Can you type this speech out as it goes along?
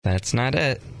That's not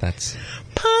it. That's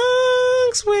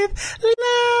Punks with Love.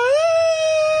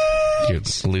 You're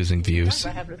losing views. I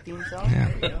have a theme song.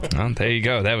 Yeah. Well, there you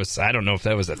go. That was, I don't know if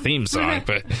that was a theme song,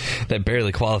 but that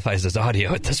barely qualifies as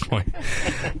audio at this point.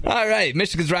 All right.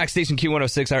 Michigan's Rock Station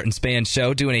Q106 Art and Span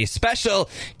Show doing a special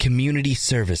community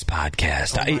service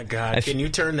podcast. Oh, my God. Can you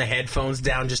turn the headphones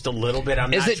down just a little bit?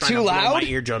 Is it too loud? My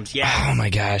eardrums. Yeah. Oh, my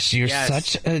gosh. You're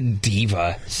such a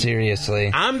diva.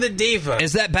 Seriously. I'm the diva.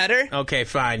 Is that better? Okay,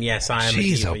 fine. Yes, I am.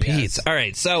 Jeez, a diva. oh, Pete. All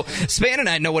right. So Span and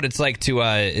I know what it's like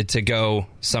to go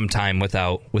sometime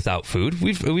without food.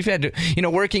 We've had to,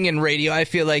 working in radio, I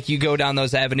feel like you go down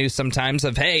those avenues sometimes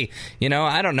of, hey,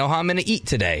 I don't know how I'm going to eat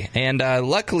today. And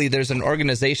luckily there's an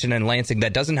organization in Lansing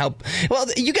that doesn't help. Well,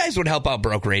 you guys would help out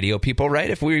broke radio people, right?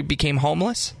 If we became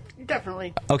homeless?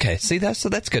 Definitely. Okay, see, that's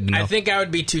good to know. I think I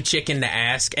would be too chicken to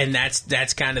ask, and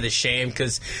that's kind of the shame,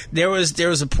 because there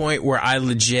was a point where I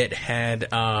legit had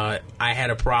I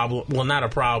had a problem. Well, not a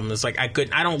problem. It's like I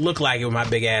don't look like it with my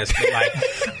big ass, but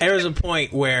like there was a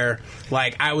point where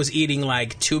like I was eating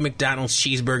like 2 McDonald's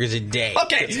cheeseburgers a day.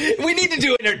 Okay, we need to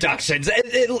do introductions.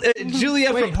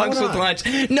 Julia from Punks with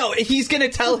Lunch. No, he's going to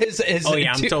tell his. Oh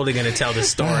yeah, I'm totally going to tell this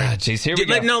story. Jeez, here we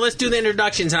go. No, let's do the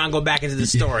introductions, and I'll go back into the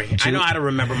story. I know how to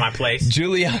remember my place.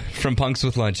 Julia from Punks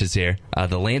with Lunch is here,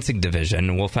 the Lansing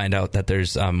division. We'll find out that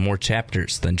there's more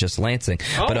chapters than just Lansing.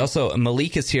 Oh. But also,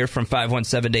 Melik is here from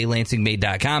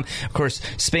 517daylansingmade.com. Of course,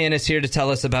 Span is here to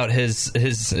tell us about his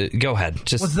go ahead.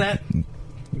 What's that?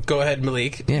 Go ahead,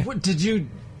 Melik. Yeah. What did you...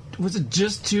 Was it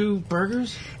just 2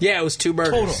 burgers? Yeah, it was 2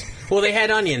 burgers. Total. Well, they had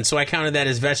onions, so I counted that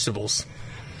as vegetables.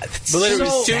 But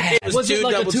was it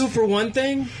like a 2-for-1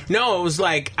 thing? No, it was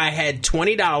like I had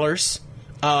 $20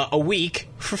 a week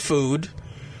for food.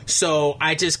 So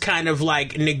I just kind of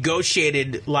like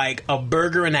negotiated like a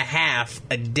burger and a half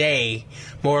a day,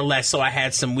 more or less. So I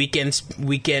had some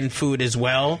weekend food as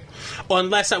well. Or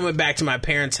unless I went back to my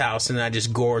parents' house and I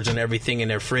just gorged on everything in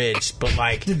their fridge. But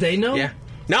like, did they know? Yeah.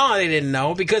 No, they didn't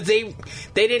know because they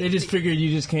didn't. They just figured you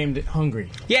just came hungry.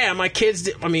 Yeah, my kids.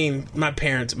 My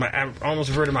parents. I almost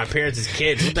refer to my parents as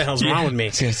kids. What the hell's wrong with me? I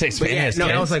was gonna say Spanish.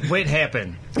 I was like, wait,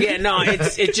 happened. Yeah, no,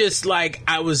 it's just like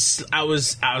I was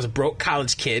a broke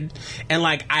college kid, and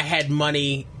like I had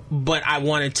money, but I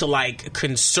wanted to like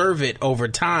conserve it over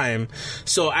time.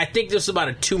 So I think there's about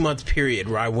a 2-month period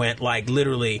where I went like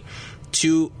literally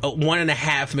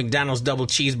 1.5 McDonald's double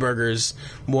cheeseburgers,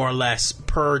 more or less,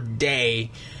 per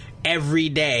day, every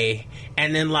day.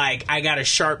 And then, like, I got a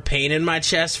sharp pain in my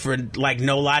chest for, like,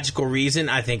 no logical reason.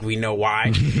 I think we know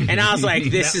why. And I was like,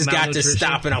 this has got to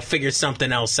stop, and I'll figure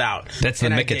something else out. That's the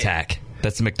McAttack.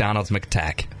 That's the McDonald's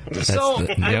McAttack.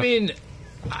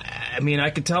 I mean, I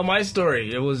could tell my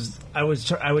story. It was I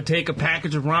would take a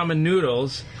package of ramen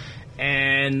noodles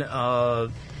and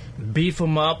beef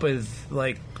them up with,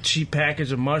 like, cheap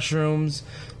package of mushrooms,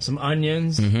 some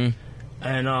onions,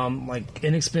 and like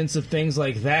inexpensive things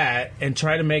like that, and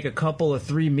try to make a couple of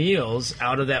 3 meals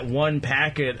out of that one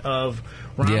packet of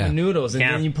ramen noodles. And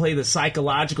then you play the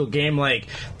psychological game like,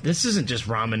 this isn't just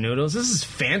ramen noodles, this is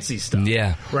fancy stuff.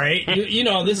 Yeah. Right?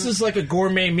 This is like a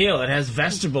gourmet meal. It has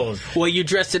vegetables. Well, you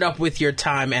dressed it up with your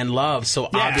time and love, so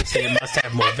obviously it must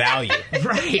have more value.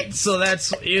 Right. So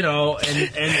that's,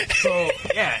 and so,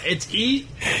 yeah,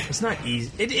 it's not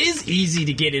easy. It is easy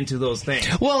to get into those things.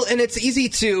 Well, and it's easy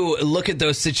to look at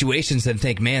those situations and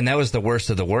think, man, that was the worst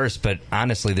of the worst. But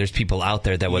honestly, there's people out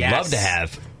there that would love to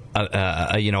have a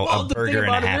burger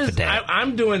and a half a day.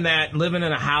 I'm doing that, living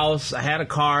in a house. I had a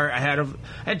car. I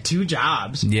had 2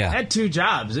 jobs. Yeah. I had 2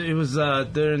 jobs. It was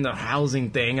during the housing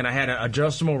thing, and I had an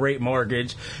adjustable rate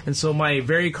mortgage. And so my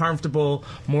very comfortable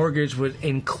mortgage with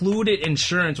included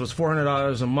insurance was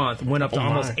 $400 a month. Went up to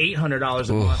almost $800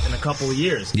 a month in a couple of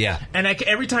years. Yeah. And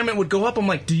every time it would go up, I'm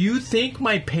like, do you think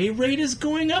my pay rate is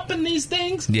going up in these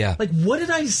things? Yeah. Like, what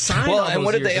did I sign? Well, and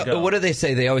what do they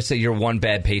say? They always say you're one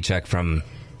bad paycheck from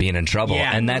being in trouble.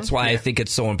 Yeah. And that's why I think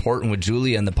it's so important with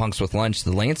Julia and the Punks with Lunch,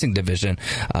 the Lansing division.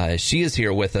 She is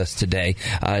here with us today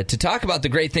to talk about the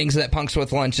great things that Punks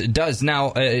with Lunch does.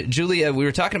 Now, Julia, we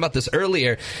were talking about this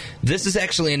earlier. This is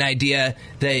actually an idea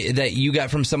that you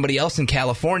got from somebody else in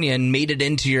California and made it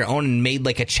into your own and made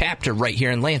like a chapter right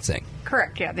here in Lansing.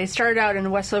 Correct, yeah. They started out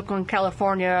in West Oakland,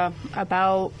 California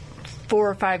about 4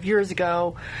 or 5 years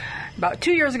ago. About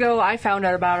 2 years ago, I found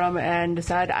out about them and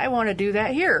decided I want to do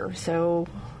that here. So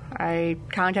I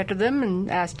contacted them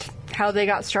and asked how they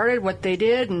got started, what they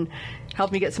did, and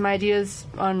helped me get some ideas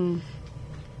on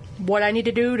what I need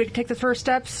to do to take the first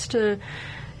steps to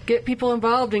get people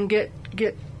involved and get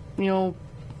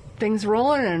things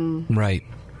rolling. And right.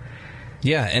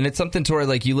 Yeah, and it's something to where,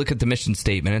 like, you look at the mission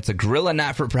statement. It's a guerrilla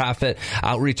not-for-profit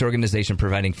outreach organization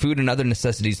providing food and other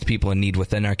necessities to people in need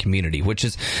within our community, which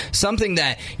is something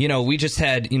that, we just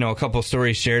had, a couple of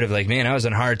stories shared of, like, man, I was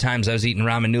in hard times. I was eating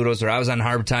ramen noodles, or I was on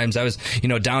hard times. I was,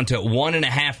 down to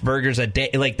 1.5 burgers a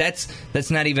day. Like, that's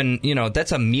not even,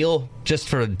 that's a meal just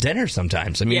for dinner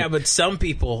sometimes. I mean, yeah, but some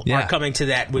people are coming to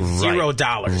that with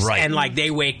 $0. Right. And, like,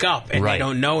 they wake up and they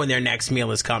don't know when their next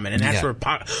meal is coming. And that's where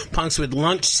Punks with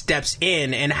Lunch steps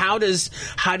in. And how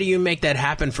do you make that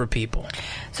happen for people?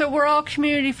 So we're all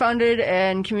community funded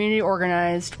and community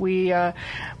organized. We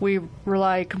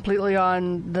rely completely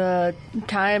on the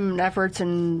time and efforts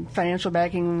and financial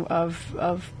backing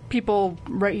of people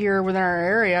right here within our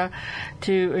area.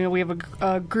 We have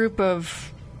a group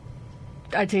of,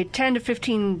 I'd say, 10 to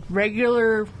 15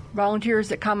 regular volunteers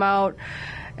that come out,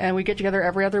 and we get together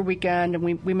every other weekend, and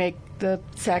we make the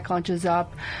sack lunches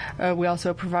up. We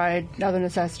also provide other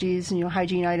necessities,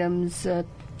 hygiene items,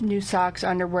 new socks,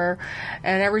 underwear,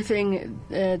 and everything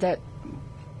that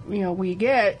we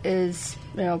get is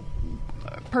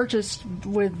purchased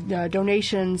with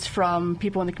donations from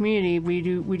people in the community. We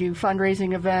do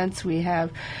fundraising events. We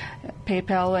have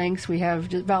PayPal links. We have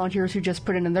volunteers who just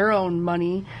put in their own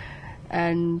money,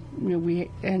 and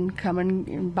we come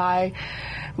and buy.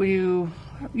 We do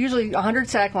usually 100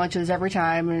 sack lunches every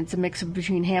time, and it's a mix of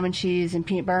between ham and cheese and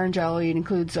peanut butter and jelly. It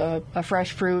includes a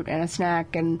fresh fruit and a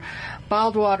snack and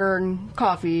bottled water and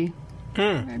coffee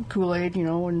and Kool-Aid,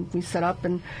 and we set up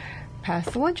and pass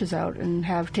the lunches out and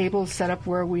have tables set up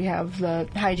where we have the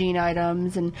hygiene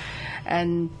items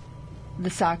and the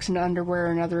socks and underwear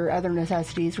and other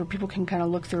necessities where people can kind of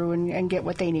look through and get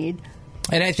what they need.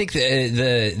 And I think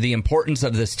the importance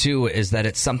of this, too, is that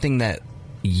it's something that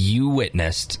you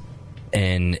witnessed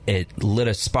and it lit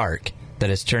a spark that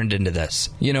has turned into this.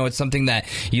 It's something that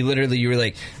you were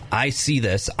like, I see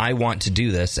this, I want to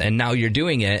do this, and now you're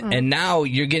doing it, and now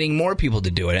you're getting more people to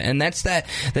do it. And that's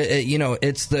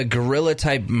it's the guerrilla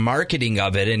type marketing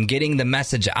of it and getting the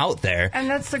message out there. And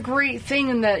that's the great thing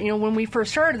in that, when we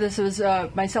first started this, it was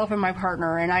myself and my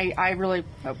partner, and I really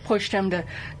pushed him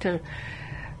to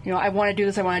I want to do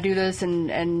this,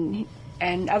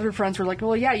 and other friends were like,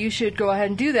 well, yeah, you should go ahead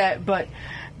and do that, but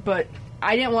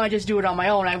I didn't want to just do it on my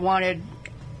own. I wanted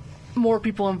more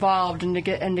people involved and to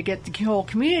get the whole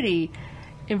community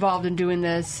involved in doing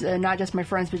this, not just my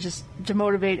friends, but just to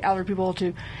motivate other people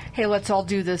to, hey, let's all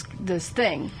do this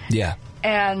thing. Yeah.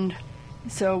 And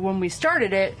so when we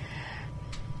started it,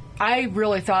 I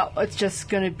really thought it's just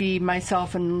going to be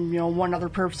myself and one other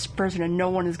person, and no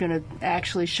one is going to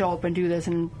actually show up and do this.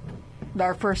 And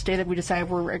our first day that we decided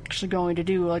we're actually going to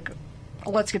do, like,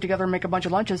 let's get together and make a bunch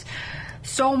of lunches,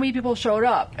 so many people showed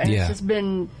up, and it's just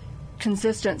been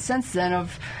consistent since then.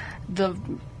 Of the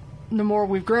more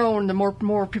we've grown, the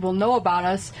more people know about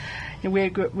us, and we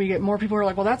get more people who are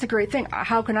like, well, that's a great thing.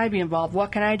 How can I be involved?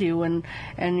 What can I do? And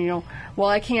well,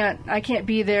 I can't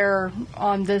be there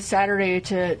on this Saturday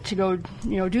to go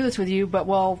do this with you, but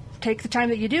well, take the time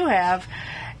that you do have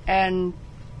and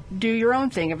do your own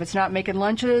thing. If it's not making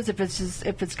lunches, if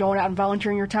it's going out and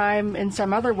volunteering your time in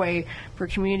some other way for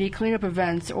community cleanup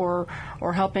events or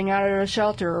helping out at a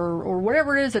shelter or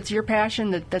whatever it is that's your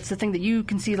passion, that's the thing that you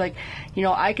can see, like,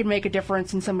 I could make a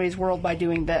difference in somebody's world by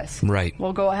doing this. Right.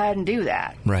 Well, go ahead and do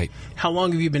that. Right. How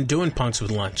long have you been doing Punks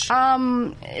with Lunch?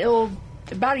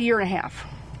 About a year and a half.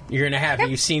 Year and a half, and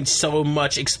you've seen so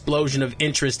much explosion of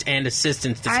interest and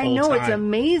assistance this whole time. I know, it's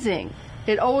amazing.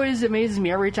 It always amazes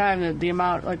me every time the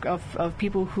amount of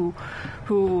people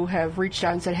who have reached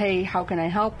out and said, hey, how can I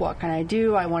help? What can I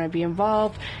do? I want to be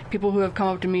involved. People who have come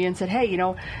up to me and said, hey,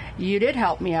 you did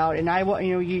help me out, and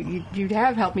you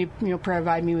have helped me,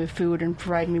 provide me with food and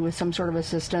provide me with some sort of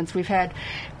assistance. We've had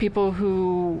people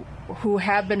who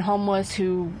have been homeless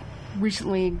who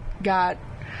recently got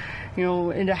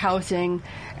into housing,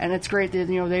 and it's great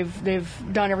that they've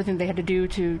done everything they had to do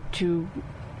to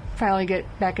finally get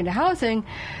back into housing,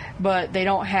 but they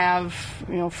don't have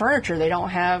furniture, they don't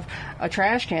have a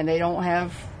trash can, they don't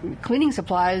have cleaning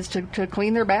supplies to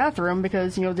clean their bathroom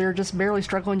because they're just barely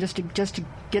struggling just to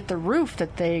get the roof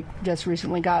that they just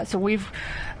recently got. So we've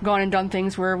gone and done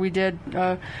things where we did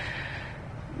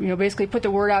basically put the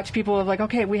word out to people of like,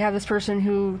 okay, we have this person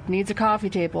who needs a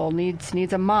coffee table, needs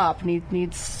a mop,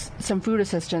 needs some food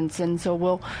assistance, and so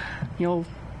we'll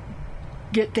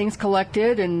get things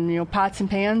collected and pots and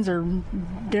pans or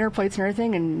dinner plates and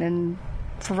everything, and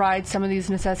provide some of these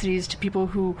necessities to people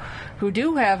who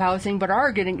do have housing but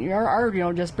are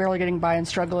just barely getting by and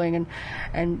struggling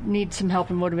and need some help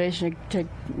and motivation to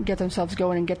get themselves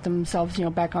going and get themselves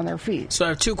back on their feet. So I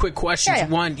have two quick questions. Yeah.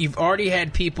 One, you've already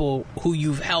had people who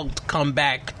you've helped come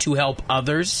back to help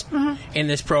others in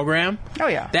this program. Oh,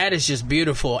 yeah. That is just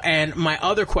beautiful. And my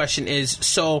other question is,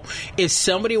 so if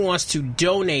somebody wants to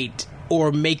donate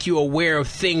or make you aware of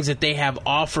things that they have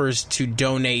offers to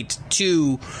donate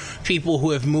to people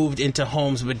who have moved into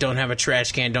homes but don't have a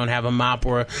trash can, don't have a mop,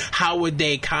 or how would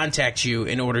they contact you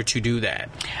in order to do that?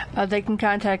 They can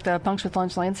contact the Punks with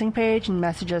Lunch Lansing page and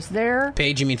message us there.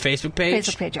 Page, you mean Facebook page?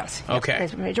 Facebook page, yes. Okay. Yep,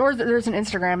 Facebook page. Or there's an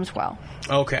Instagram as well.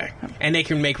 Okay. And they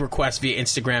can make requests via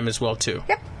Instagram as well, too.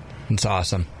 Yep. It's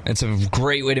awesome. It's a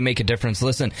great way to make a difference.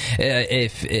 Listen,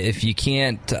 if you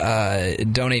can't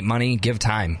donate money, give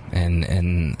time.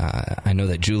 And I know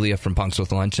that Julia from Punks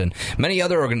with Lunch and many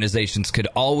other organizations could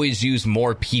always use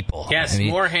more people. Yes,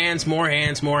 more hands, more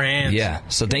hands, more hands. Yeah.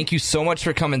 So thank you so much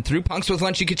for coming through Punks with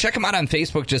Lunch. You can check them out on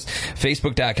Facebook, just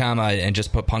facebook.com and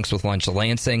just put Punks with Lunch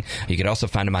Lansing. You could also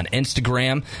find them on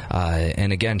Instagram.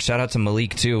 And again, shout out to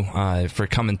Melik, too, for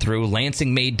coming through.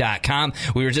 LansingMade.com.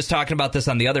 We were just talking about this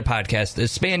on the other podcast.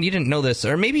 Span, you didn't know this,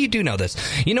 or maybe you do know this.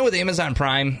 With Amazon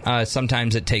Prime,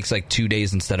 sometimes it takes like 2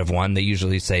 days instead of one. They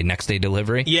usually say next day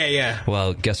delivery. Yeah.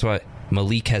 Well, guess what?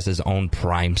 Melik has his own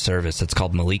Prime service. It's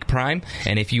called Melik Prime.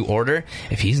 And if you order,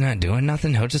 if he's not doing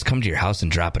nothing, he'll just come to your house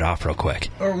and drop it off real quick.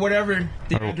 Or whatever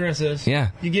the address is. Yeah.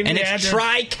 You give me and the it's address.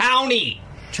 Tri-County.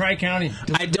 Tri-County.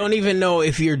 I don't even know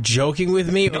if you're joking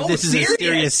with me or this is a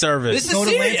serious service. This is Go to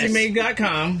serious.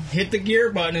 LansingMade.com, hit the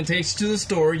gear button, and takes you to the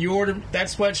store. You order that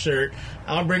sweatshirt,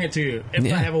 I'll bring it to you. If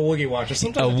I have a Woogie Watcher.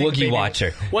 Sometimes A Woogie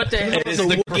Watcher. What the hell is a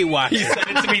Woogie Watcher? He sent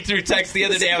it to me through text the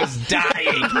other day. I was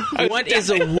dying. What is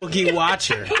a Woogie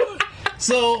Watcher?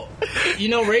 So,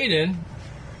 Raiden.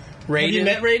 Raiden? Have you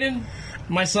met Raiden?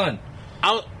 My son.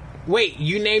 Wait,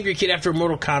 you named your kid after a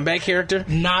Mortal Kombat character?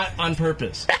 Not on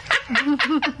purpose. How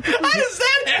does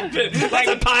that happen? That's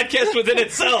a podcast within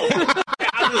itself.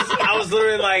 I was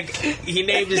literally like, he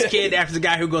named his kid after the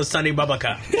guy who goes Sonny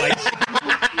Babaka. Like,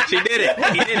 she did it.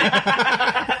 He did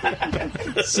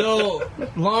it. So,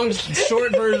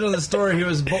 short version of the story, he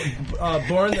was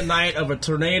born the night of a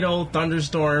tornado,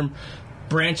 thunderstorm,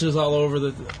 branches all over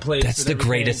the place. That's the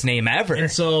greatest name ever. And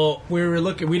so we were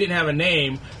looking. We didn't have a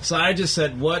name, so I just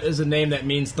said, "What is a name that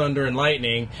means thunder and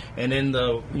lightning?" And in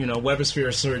the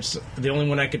Webosphere search, the only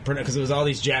one I could pronounce, because it was all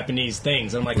these Japanese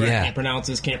things. I'm like, I can't pronounce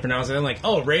this, can't pronounce it. I'm like,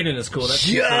 oh, Raiden is cool. That's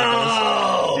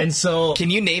cool. And so, can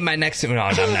you name my next? No,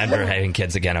 I'm never having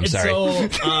kids again. I'm sorry. So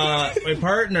my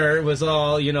partner was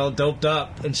all doped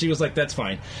up, and she was like, "That's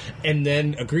fine," and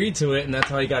then agreed to it, and that's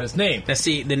how he got his name. Now,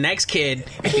 see, the next kid,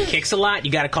 if he kicks a lot, you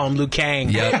got to call him Liu Kang.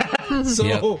 Yep.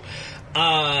 So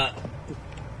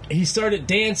he started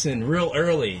dancing real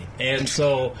early, and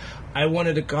so I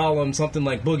wanted to call him something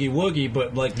like Boogie Woogie,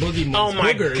 but like Boogie means Oh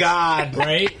my boogers, God.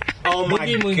 right? Oh my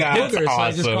Boogie means God. boogers, so I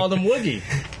just Awesome. called him Woogie.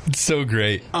 It's so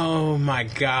great. Oh my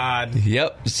God.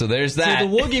 Yep. So there's that. So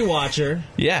the Woogie Watcher.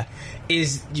 Yeah.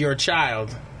 Is your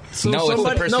child. So No, it's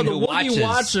the person the who Woogie watches.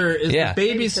 Watcher is Yeah. the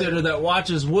babysitter that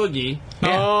watches Woogie.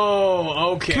 Yeah.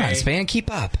 Oh, okay. Come on, Span, keep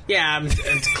up. Yeah,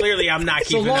 clearly I'm not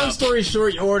So keeping long up. story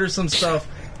short, you order some stuff,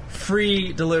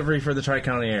 free delivery for the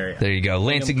Tri-County area. There you go.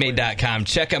 LansingMade.com.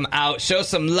 Check them out. Show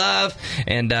some love.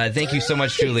 And thank you so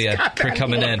much, Julia, for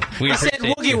coming in. We I said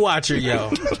appreciate Woogie you. Watcher,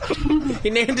 yo. He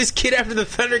named his kid after the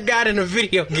thunder god in a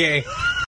video game.